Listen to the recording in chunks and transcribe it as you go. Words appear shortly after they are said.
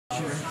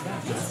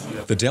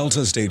The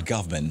Delta state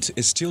government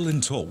is still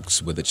in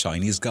talks with the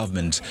Chinese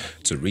government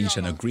to reach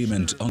an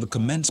agreement on the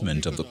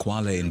commencement of the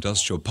Kwale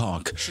Industrial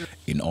Park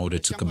in order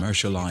to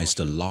commercialize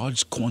the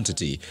large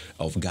quantity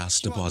of gas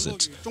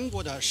deposit.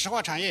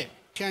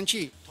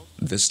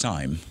 This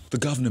time, the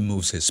governor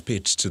moves his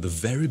pitch to the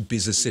very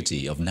busy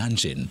city of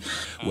Nanjing,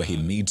 where he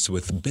meets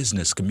with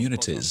business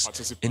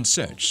communities in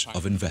search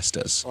of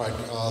investors. All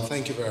right,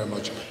 thank you very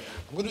much.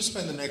 I'm going to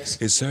spend the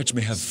next... His search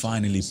may have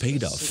finally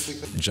paid off,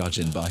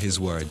 judging by his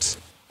words.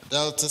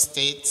 Delta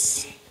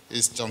State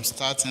is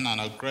jumpstarting an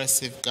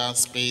aggressive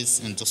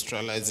gas-based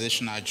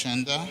industrialization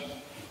agenda,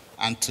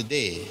 and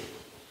today,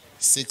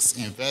 6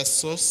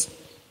 investors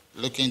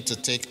looking to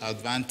take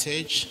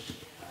advantage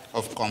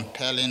of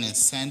compelling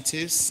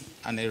incentives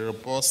and a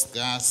robust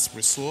gas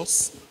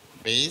resource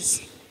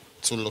base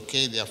to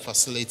locate their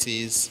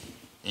facilities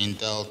in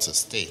Delta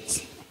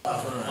State.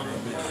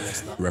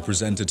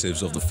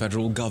 Representatives of the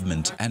federal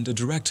government and a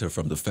director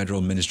from the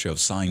Federal Ministry of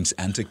Science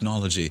and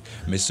Technology,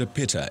 Mr.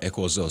 Peter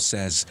Okowa,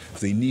 says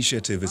the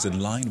initiative is in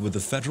line with the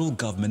federal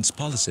government's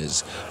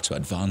policies to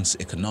advance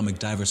economic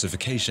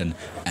diversification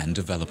and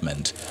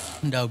development.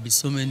 There will be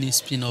so many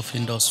spin-off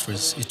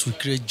industries. It will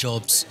create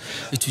jobs.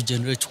 It will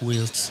generate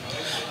wealth.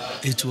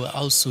 It will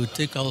also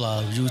take all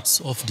our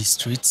youths off the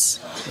streets.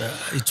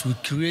 It will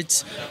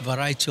create a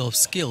variety of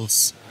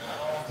skills,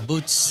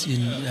 both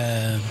in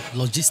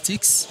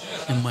logistics,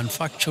 in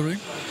manufacturing,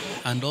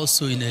 and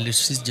also in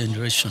electricity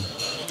generation.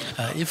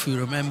 If we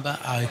remember,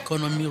 our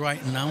economy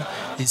right now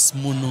is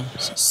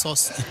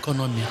mono-source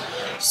economy.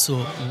 So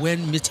when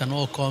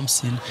methanol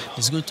comes in,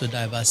 it's going to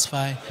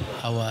diversify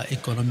our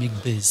economic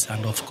base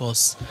and, of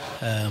course,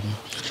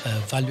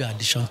 value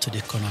addition to the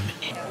economy.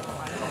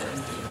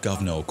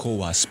 Governor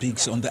Okowa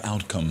speaks on the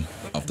outcome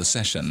of the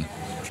session.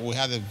 We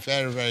had a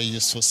very, very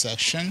useful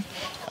section.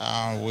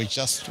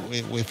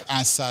 We've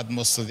answered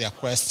most of their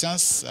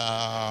questions.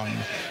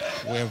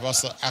 We have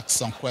also asked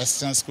some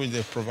questions which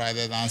they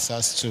provided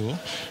answers to,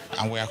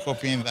 and we are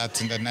hoping that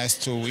in the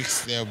next 2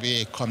 weeks there will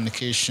be a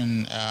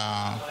communication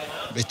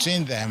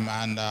between them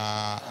and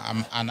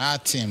our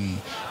team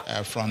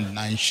from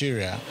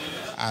Nigeria.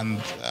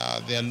 And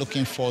they are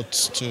looking forward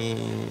to,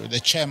 the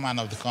chairman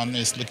of the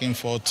company is looking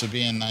forward to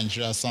being in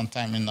Nigeria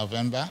sometime in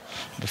November,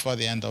 before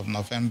the end of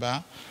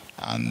November.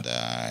 And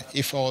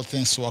if all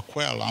things work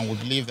well, and we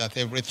believe that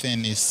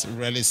everything is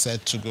really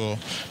set to go,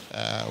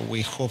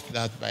 we hope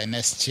that by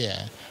next year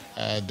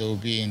they will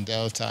be in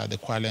Delta, the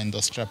Kwale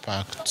Industrial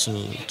Park,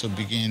 to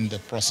begin the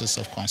process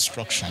of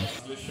construction.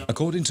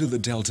 According to the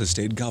Delta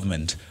state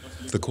government,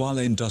 the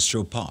Kwale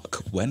Industrial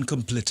Park, when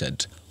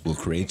completed, will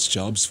create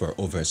jobs for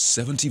over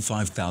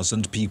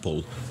 75,000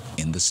 people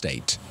in the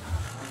state.